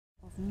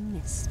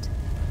Mist.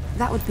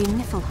 That would be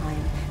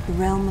Niflheim, the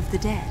realm of the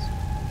dead.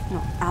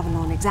 Not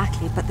Avalon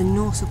exactly, but the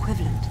Norse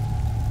equivalent.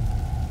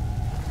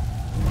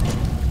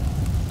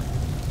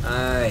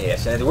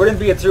 Yes, and it wouldn't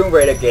be a Tomb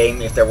Raider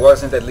game if there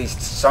wasn't at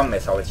least some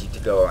mythology to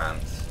go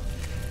around.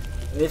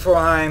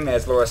 Niflheim,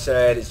 as Lara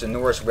said, is the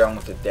Norse realm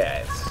of the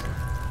dead.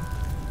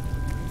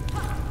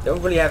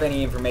 Don't really have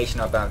any information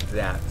about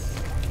that.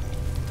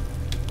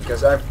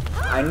 Because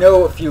I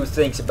know a few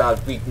things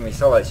about Greek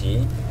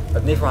mythology,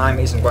 but Niflheim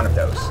isn't one of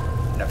those.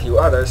 And a few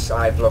others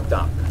I've looked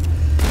up.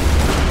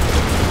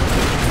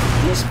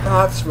 These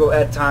paths will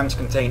at times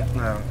contain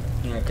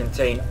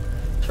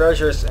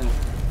treasures, and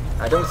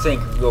I don't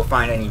think we'll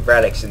find any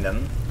relics in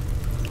them.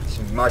 It's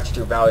much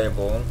too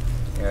valuable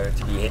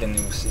to be hidden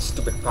in this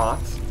stupid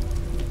path.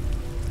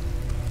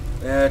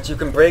 You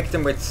can break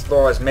them with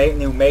Lara's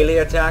new melee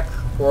attack,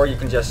 or you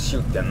can just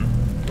shoot them.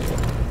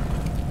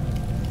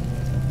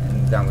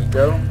 And down we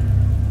go.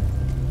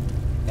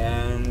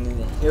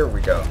 And here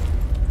we go.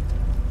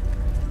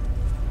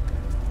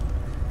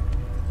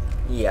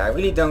 Yeah, I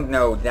really don't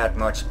know that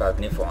much about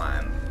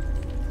Niflheim.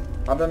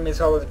 Other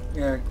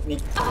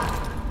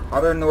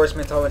Norse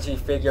mythology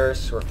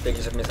figures, or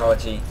figures of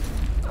mythology,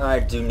 I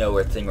do know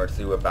a thing or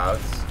two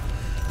about.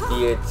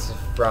 Be it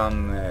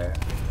from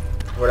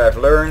what I've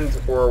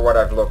learned or what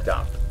I've looked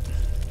up.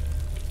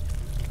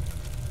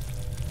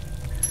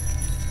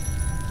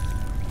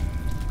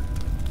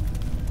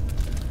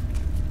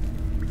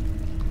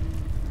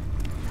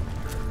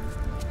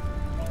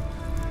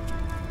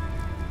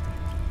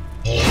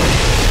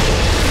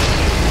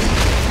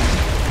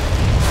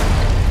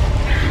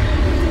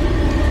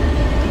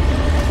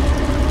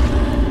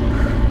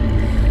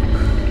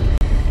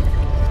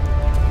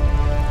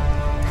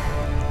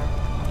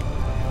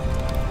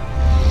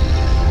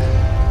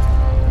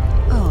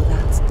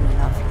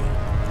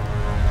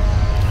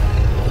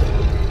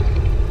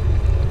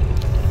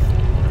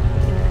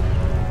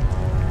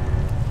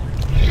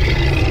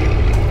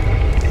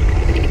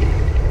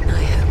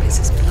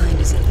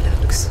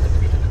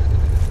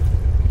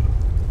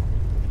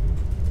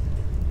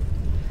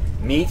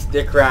 Meet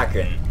the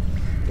Kraken,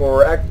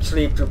 or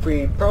actually, to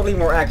be probably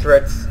more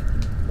accurate,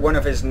 one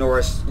of his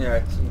Norse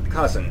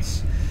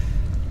cousins,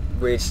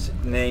 which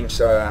names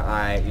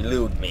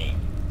elude me,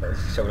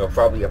 so they'll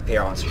probably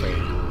appear on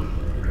screen.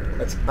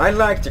 But I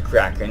like the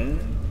Kraken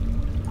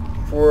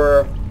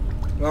for,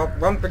 well,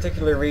 one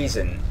particular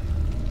reason.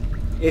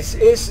 It's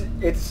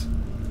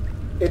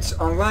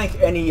unlike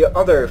any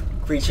other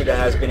creature that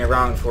has been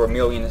around for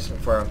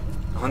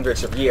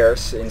hundreds of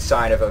years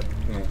inside of a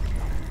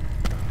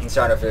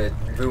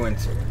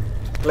ruined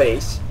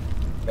place,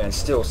 and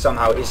still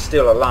somehow is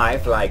still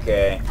alive, like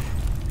the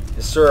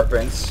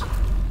serpents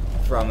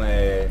from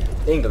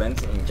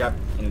England in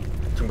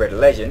Tomb Raider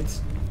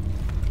Legends.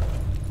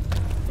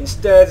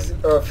 Instead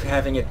of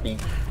having it be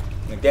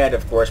dead,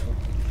 of course,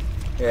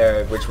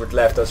 which would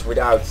left us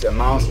without a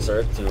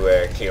monster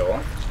to kill.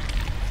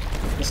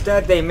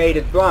 Instead they made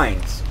it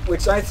blind,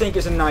 which I think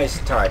is a nice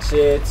touch.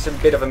 It's a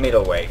bit of a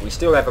middle way. We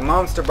still have a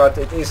monster, but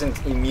it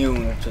isn't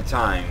immune to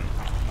time.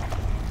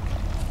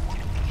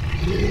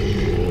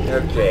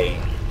 Okay,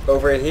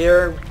 over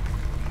here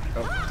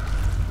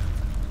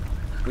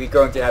we're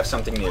going to have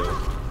something new.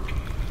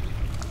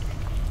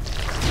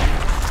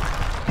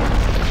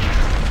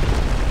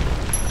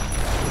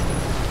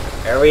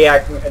 A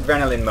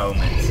adrenaline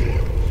moment.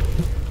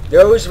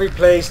 Those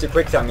replace the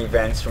quicktime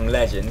events from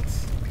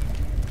Legends,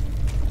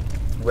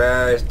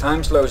 where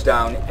time slows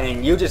down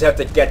and you just have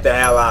to get the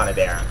hell out of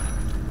there.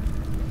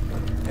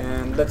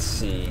 And let's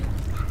see.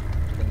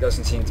 It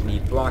doesn't seem to be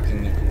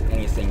blocking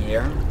anything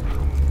here.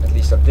 At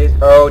least of this.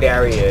 Oh,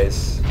 there he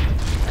is.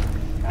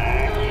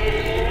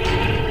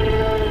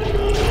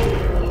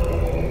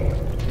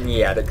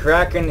 Yeah, the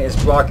Kraken is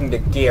blocking the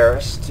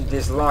gears to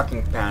this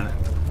locking panel.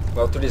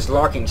 Well, to this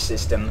locking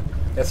system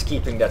that's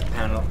keeping that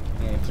panel,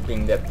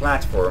 keeping that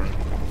platform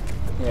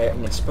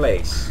in its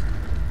place.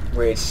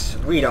 Which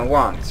we don't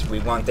want. We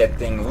want that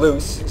thing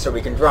loose so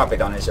we can drop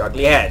it on his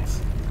ugly head.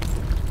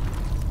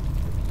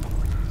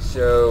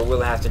 So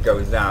we'll have to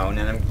go down,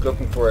 and I'm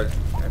looking for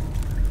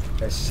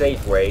a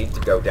safe way to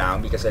go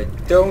down, because I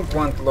don't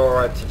want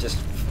Lara to just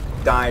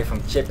die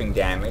from chipping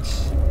damage.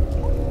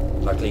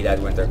 Luckily that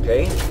went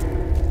okay.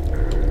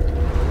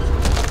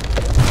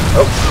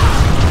 Oh!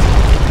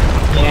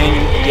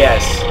 And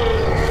yes,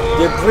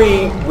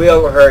 debris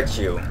will hurt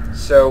you,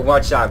 so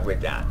watch out with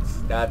that.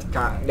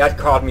 That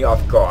caught me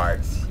off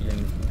guard,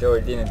 even though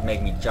it didn't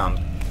make me jump.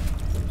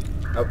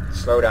 Oh,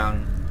 slow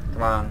down.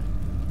 Come on.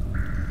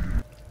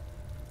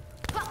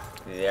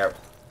 There.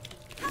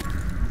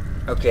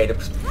 Okay,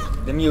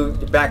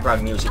 the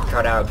background music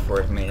cut out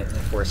for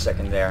a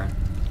second there.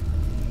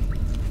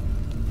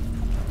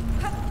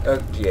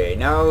 Okay,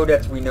 now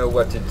that we know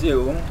what to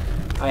do,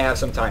 I have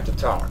some time to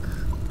talk.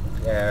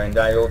 And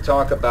I will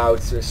talk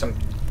about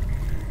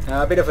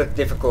a bit of a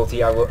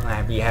difficulty I will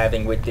be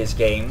having with this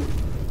game.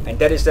 And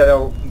that is that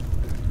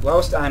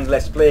whilst I'm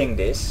playing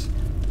this,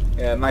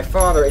 my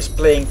father is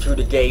playing through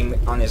the game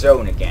on his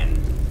own again.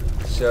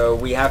 So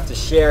we have to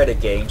share the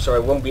game, so I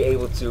won't be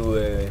able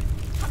to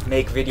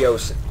make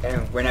videos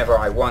whenever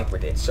I want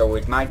with it. So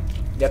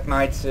that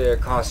might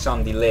cause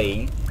some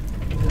delay.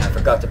 I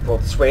forgot to pull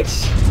the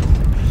switch.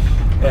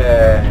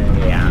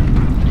 Yeah.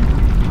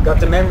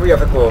 Got the memory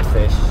of a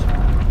goldfish.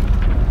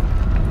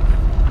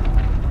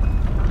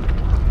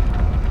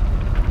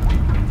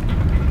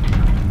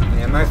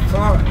 Yeah, my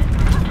father.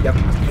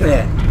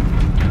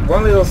 Yep.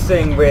 One little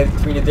thing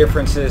between the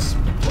differences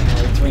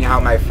between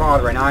how my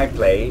father and I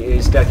play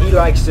is that he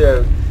likes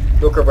to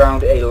look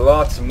around a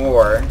lot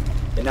more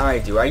than I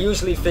do. I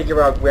usually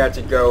figure out where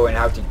to go and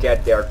how to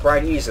get there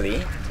quite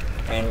easily.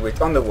 And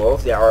with Underworld,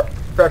 there are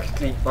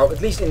practically, well,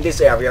 at least in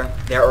this area,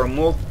 there are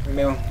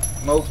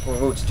multiple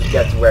routes to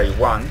get to where you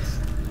want,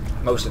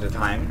 most of the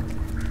time.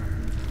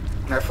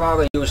 My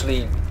father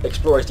usually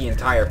explores the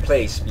entire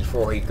place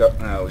before he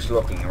goes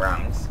looking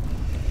around.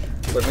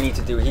 What we need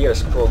to do here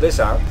is pull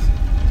this out.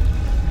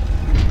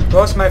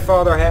 Plus my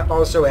father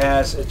also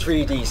has a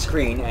 3D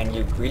screen, and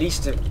you release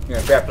the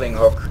grappling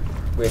hook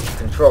with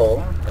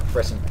control,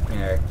 pressing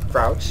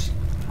crouch.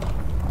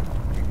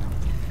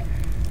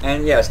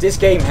 And yes, this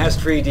game has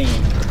 3D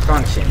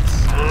functions.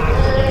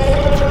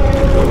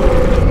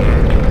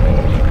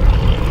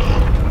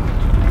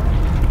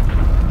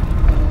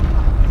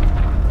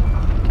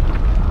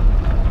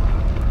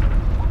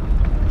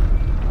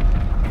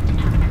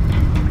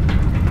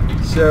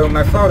 So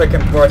my father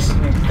can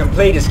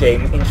play this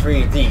game in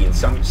 3D,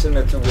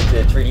 similar to with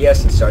the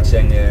 3DS and such,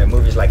 and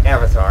movies like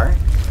Avatar.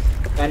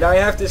 And I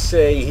have to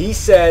say, he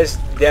says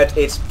that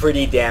it's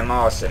pretty damn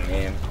awesome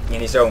in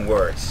his own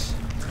words.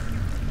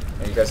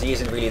 Because he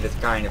isn't really the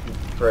kind of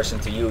person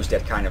to use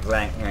that kind of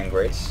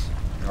language,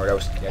 or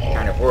that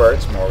kind of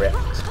words, more it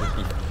would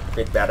be a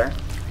bit better.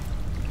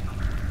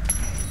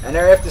 And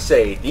I have to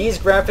say, these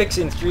graphics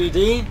in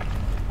 3D,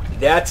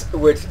 that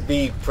would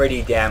be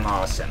pretty damn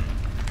awesome.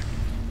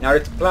 Now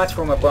the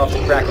platform above the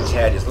Kraken's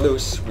head is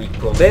loose. We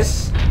pull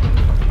this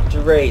to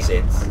raise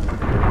it.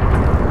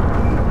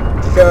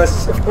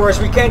 Because, of course,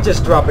 we can't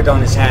just drop it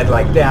on his head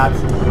like that.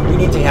 We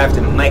need to have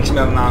the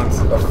maximum amount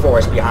of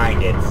force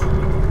behind it.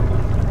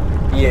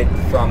 Be it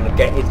from it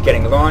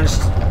getting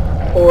launched,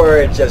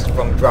 or just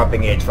from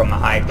dropping it from a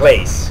high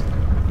place.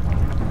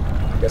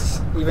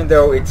 Because even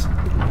though it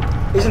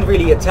isn't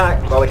really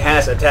attacked, well, it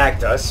has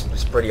attacked us,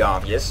 it's pretty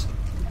obvious.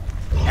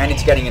 And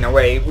it's getting in our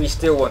way, we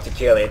still want to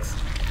kill it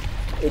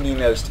in the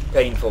most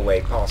painful way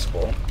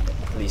possible,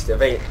 at least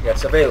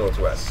that's available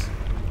to us.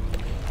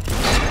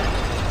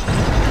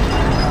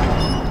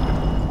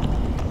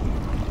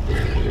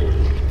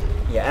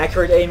 Yeah,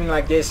 accurate aiming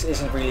like this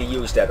isn't really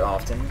used that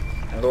often,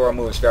 and Lara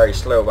moves very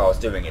slow while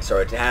doing it, so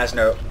it has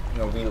no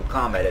real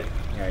combat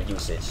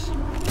usage.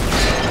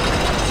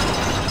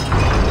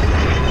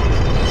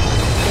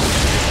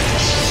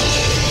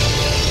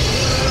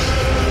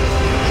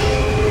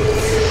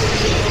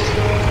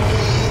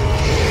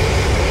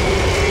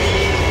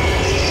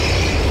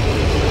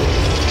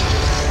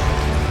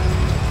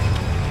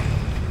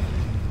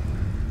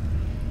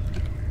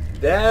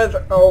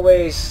 That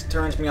always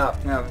turns me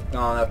up. No,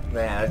 not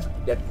that.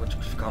 That would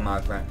come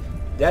out right.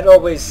 That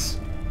always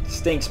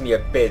stings me a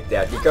bit.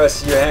 That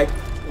because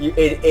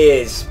it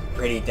is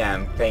pretty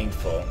damn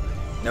painful,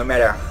 no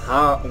matter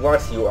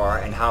what you are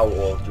and how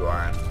old you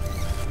are.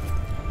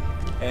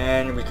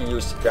 And we can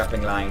use the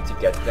grappling line to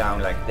get down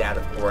like that,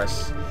 of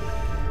course.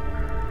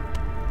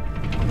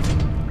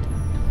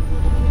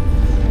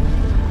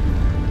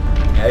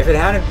 Yeah, if it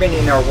hadn't been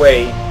in our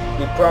way,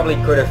 we probably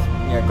could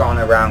have gone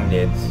around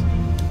it.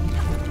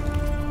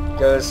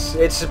 Because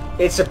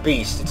it's a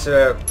beast. It's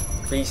a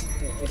beast.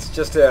 It's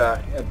just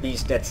a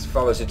beast that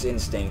follows its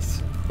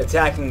instincts.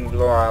 Attacking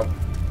Lara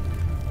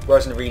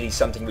wasn't really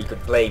something we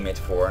could blame it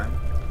for.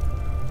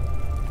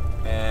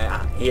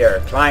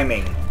 Here,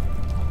 climbing.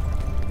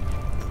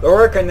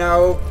 Lara can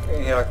now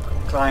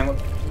climb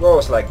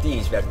walls like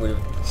these, that were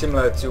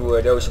similar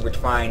to those you would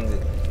find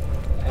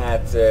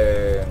at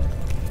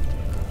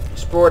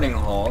sporting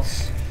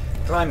halls,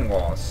 climbing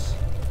walls.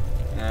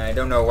 I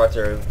don't know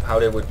how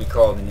they would be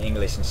called in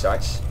English and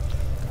such.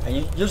 And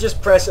you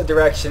just press a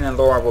direction and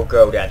Lara will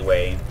go that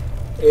way.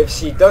 If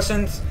she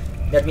doesn't,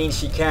 that means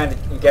she can't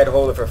get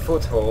hold of her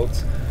foothold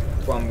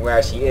from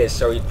where she is,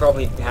 so you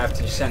probably have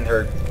to send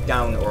her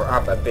down or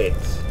up a bit.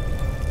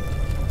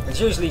 And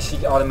usually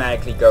she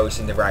automatically goes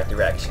in the right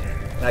direction.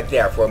 Like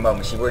there for a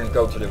moment, she wouldn't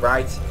go to the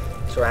right,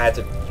 so I had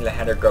to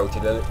let her go to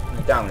the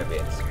down a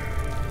bit.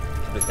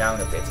 To the down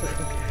a bit.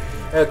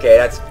 Okay,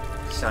 that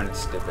sounded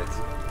stupid.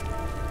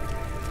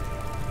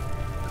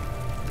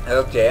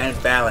 Okay,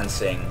 and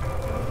balancing.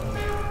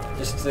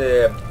 Just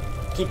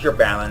keep your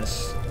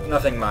balance,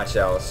 nothing much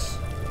else.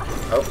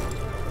 Oh,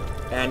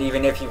 and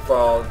even if you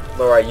fall,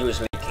 Lara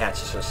usually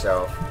catches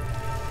herself.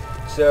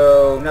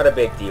 So, not a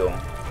big deal.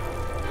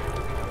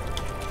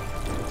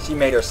 She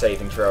made her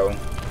saving throw.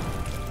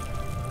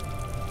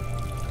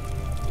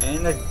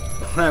 And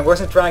I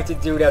wasn't trying to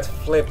do that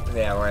flip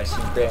there where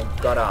she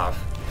got off.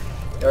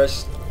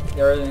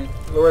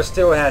 Lara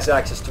still has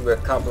access to a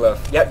couple of...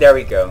 Yeah, there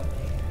we go.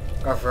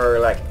 Of her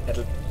like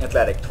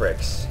athletic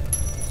tricks.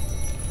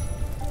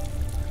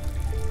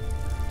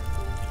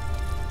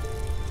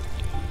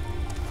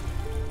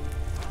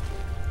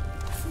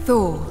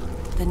 Thor,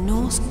 the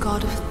Norse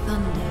god of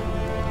thunder.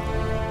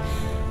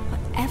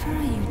 Whatever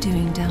are you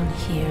doing down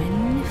here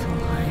in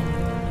Niflheim?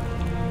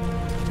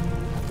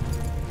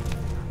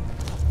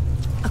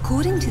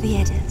 According to the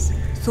Eddas,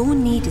 Thor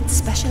needed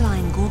special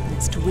iron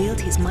gauntlets to wield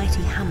his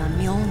mighty hammer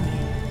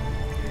Mjolnir.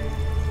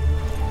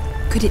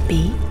 Could it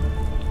be?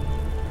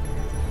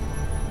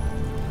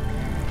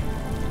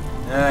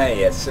 Ah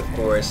yes, of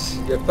course.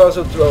 The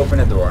puzzle to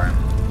open a door.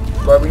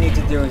 What we need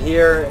to do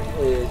here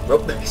is...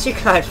 Well, she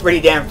climbs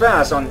pretty damn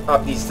fast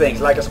up these things,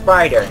 like a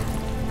spider.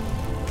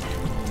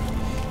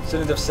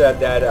 Shouldn't have said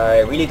that. I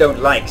really don't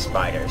like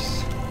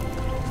spiders.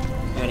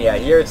 And yeah,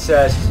 here it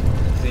says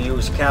to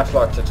use caps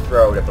lock to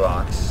throw the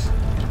blocks.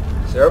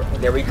 So,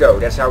 there we go.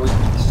 That's how we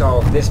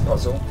solve this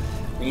puzzle.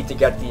 We need to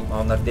get the...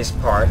 well, not this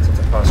part of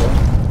the puzzle.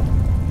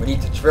 We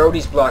need to throw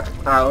these blocks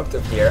out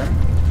of here.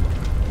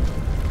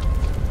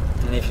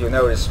 And if you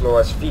notice,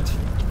 Laura's feet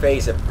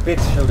face a bit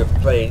through the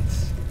plate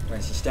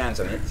when she stands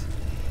on it.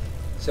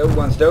 So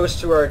once those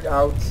two are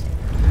out,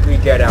 we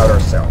get out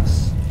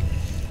ourselves.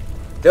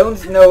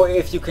 Don't know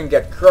if you can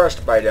get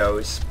crushed by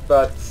those,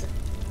 but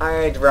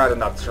I'd rather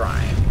not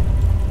try.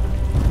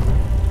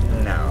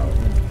 No.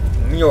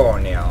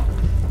 Mjolnir.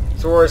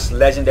 Thor's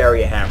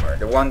legendary hammer,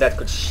 the one that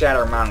could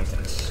shatter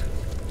mountains.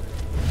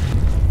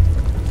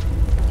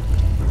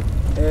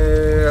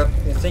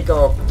 I think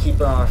I'll keep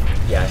off.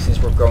 Yeah, since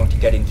we're going to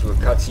get into a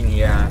cutscene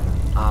here,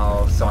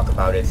 I'll talk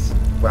about it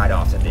right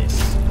after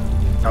this.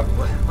 Oh,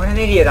 what an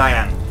idiot I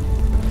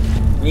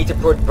am! We need to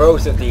put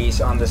both of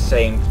these on the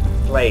same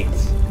plate.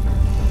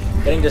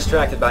 Getting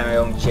distracted by my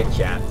own chit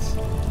chat.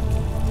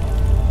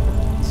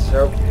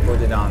 So,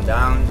 put it on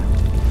down.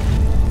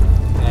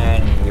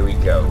 And here we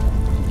go.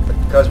 But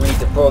because we need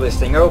to pull this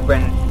thing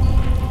open,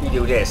 we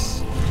do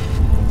this.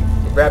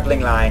 The grappling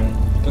line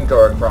can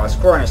go across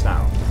corners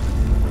now.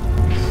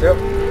 So,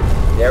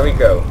 there we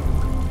go.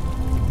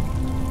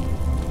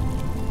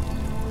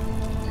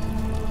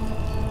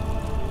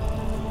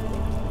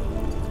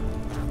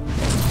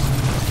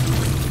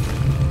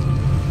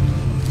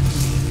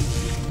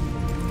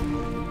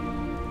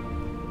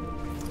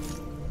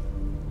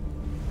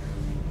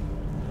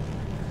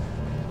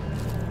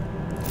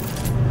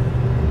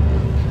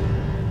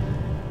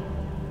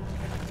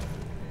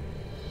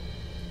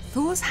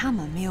 Thor's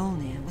hammer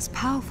Mjolnir was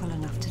powerful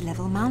enough to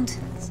level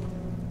mountains.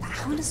 But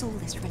how does all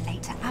this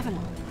relate to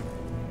Avalon?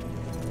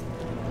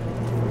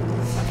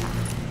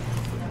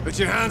 Put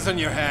your hands on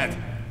your head.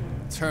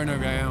 Turn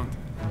around.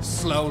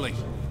 Slowly.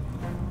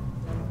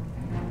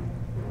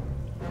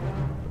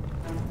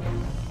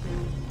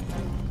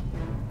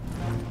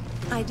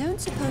 I don't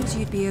suppose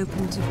you'd be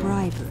open to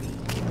bribery,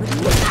 would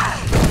you?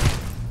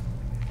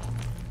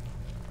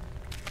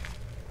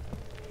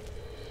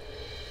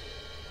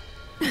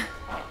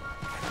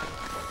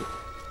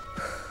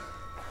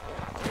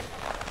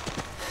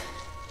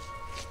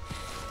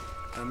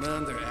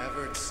 Amanda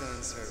Everett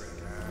sends her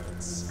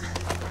regards.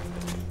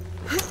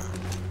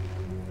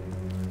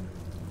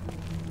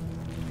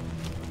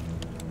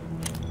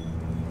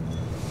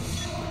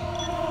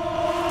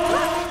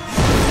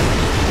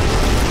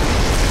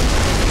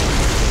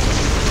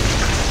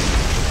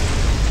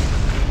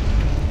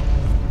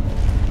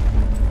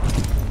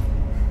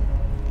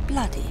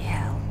 Bloody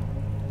hell.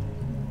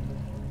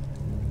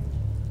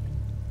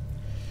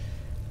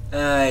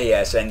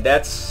 Yes, and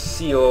that's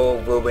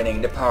Seal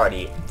ruining the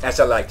party, as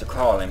I like to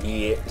call him.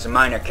 He is a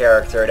minor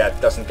character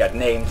that doesn't get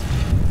named,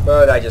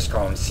 but I just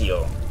call him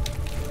Seal.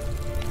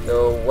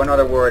 Though one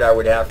other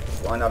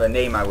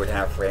name I would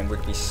have for him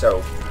would be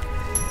Soap.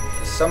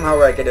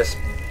 Somehow I get a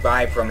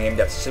vibe from him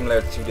that's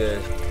similar to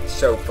the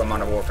Soap from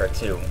Modern Warfare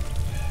 2.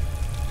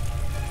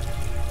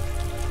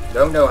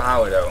 Don't know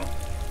how though.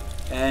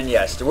 And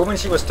yes, the woman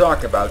she was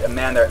talking about,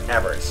 Amanda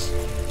Evers.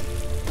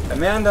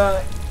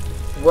 Amanda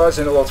was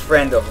an old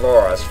friend of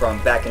Laura's from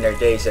back in their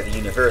days at the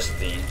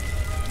university,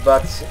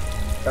 but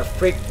a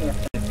freak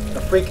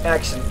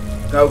accident.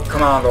 No,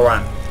 come on,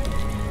 Laura.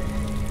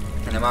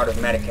 And I'm out of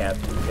medicat.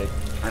 Okay,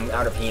 I'm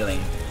out of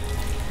healing.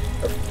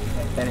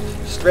 And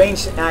a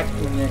strange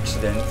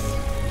accident,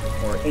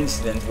 or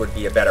incident would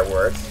be a better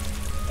word,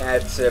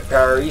 at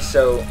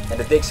Paraiso, at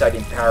the dig site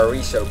in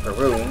Paraiso,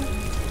 Peru,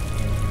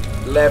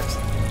 left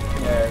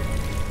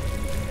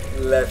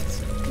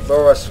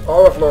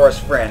all of Laura's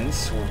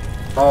friends.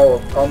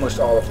 Almost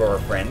all of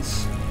Laura's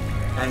friends,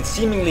 and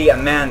seemingly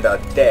Amanda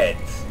dead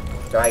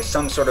by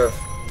some sort of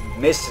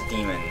mist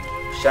demon.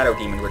 Shadow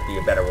demon would be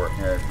a better word,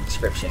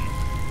 description.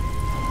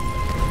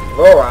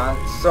 Laura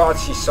thought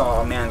she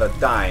saw Amanda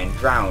die and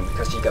drown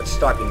because she got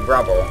stuck in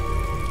rubble,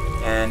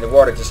 and the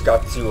water just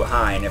got too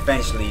high, and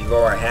eventually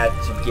Laura had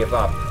to give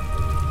up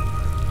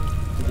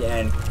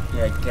and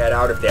get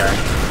out of there,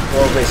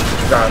 or risk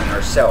drowning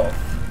herself.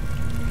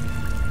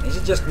 Is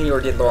it just me, or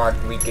did Lara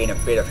regain a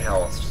bit of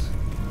health?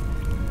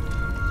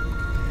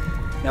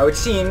 Now it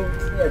seemed,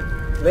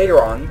 later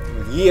on,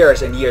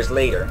 years and years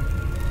later,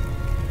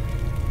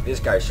 this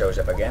guy shows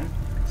up again.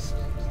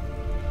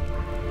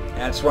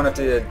 And it's one of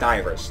the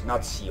divers,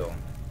 not Seal.